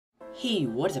Hey,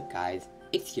 what's up guys?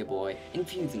 It's your boy,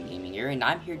 Infusen Gaming here, and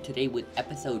I'm here today with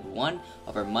episode 1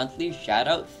 of our monthly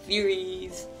shoutout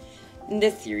series. In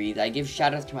this series, I give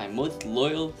shoutouts to my most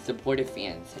loyal, supportive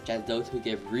fans, such as those who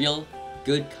give real,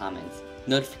 good comments,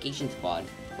 notification squad,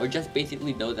 or just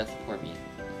basically those that support me.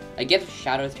 I give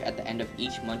shoutouts at the end of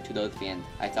each month to those fans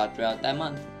I saw throughout that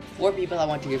month. 4 people I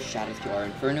want to give shoutouts to are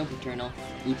Inferno Paternal,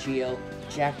 Uchiyo,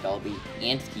 Jack Dolby,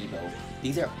 and Stevo.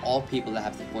 These are all people that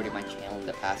have supported my channel in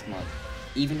the past month,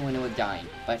 even when it was dying,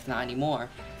 but it's not anymore.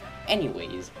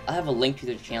 Anyways, I'll have a link to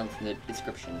their channels in the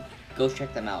description. Go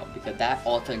check them out, because that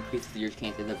also increases your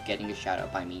chances of getting a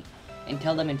shoutout by me. And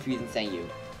tell them Infusen sent you.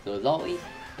 So as always,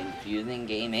 Infusen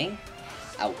Gaming,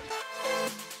 out.